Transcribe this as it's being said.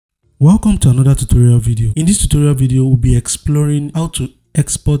Welcome to another tutorial video. In this tutorial video, we'll be exploring how to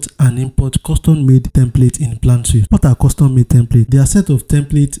export and import custom-made templates in PlanSwift. What are custom-made templates? They are a set of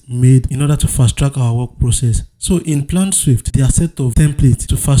templates made in order to fast-track our work process. So in PlanSwift, they are a set of templates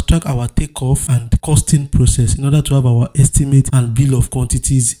to fast-track our takeoff and costing process in order to have our estimate and bill of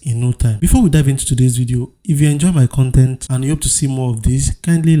quantities in no time. Before we dive into today's video, if you enjoy my content and you hope to see more of this,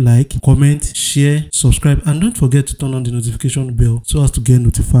 kindly like, comment, share, subscribe, and don't forget to turn on the notification bell so as to get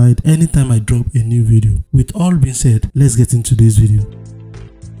notified anytime I drop a new video. With all being said, let's get into today's video.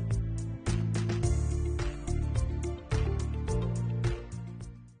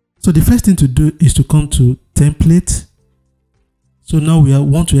 So the first thing to do is to come to template. So now we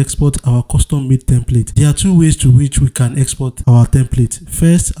want to export our custom made template. There are two ways to which we can export our template.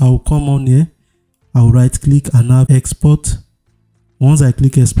 First, I will come on here, I will right click and have export. Once I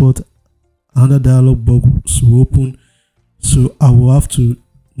click export, another dialog box will open. So I will have to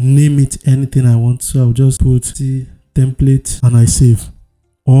name it anything I want. So I'll just put the template and I save.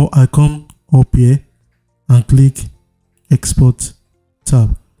 Or I come up here and click export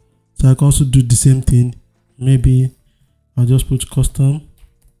tab. So I can also do the same thing. Maybe I'll just put custom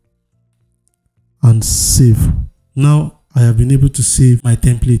and save. Now I have been able to save my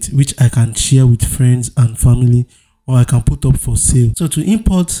template, which I can share with friends and family, or I can put up for sale. So to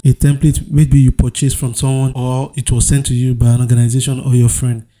import a template, maybe you purchased from someone or it was sent to you by an organization or your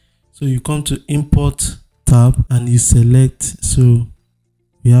friend. So you come to import tab and you select. So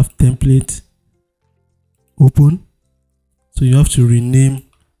we have template, open. So you have to rename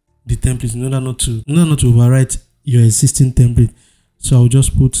the template in order not to overwrite your existing template. So I'll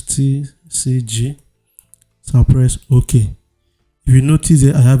just put TCG. So I'll press OK. If you notice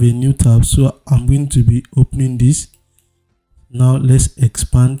that I have a new tab, so I'm going to be opening this. Now let's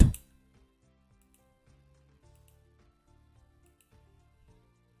expand.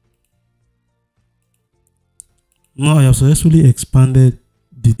 Now I have successfully expanded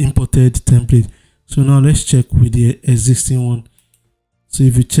the imported template. So now let's check with the existing one. So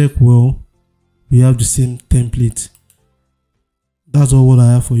if you check well, we have the same template. That's all what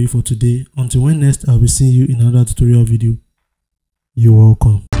I have for you for today. Until when next I'll be seeing you in another tutorial video. You're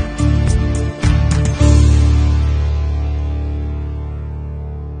welcome.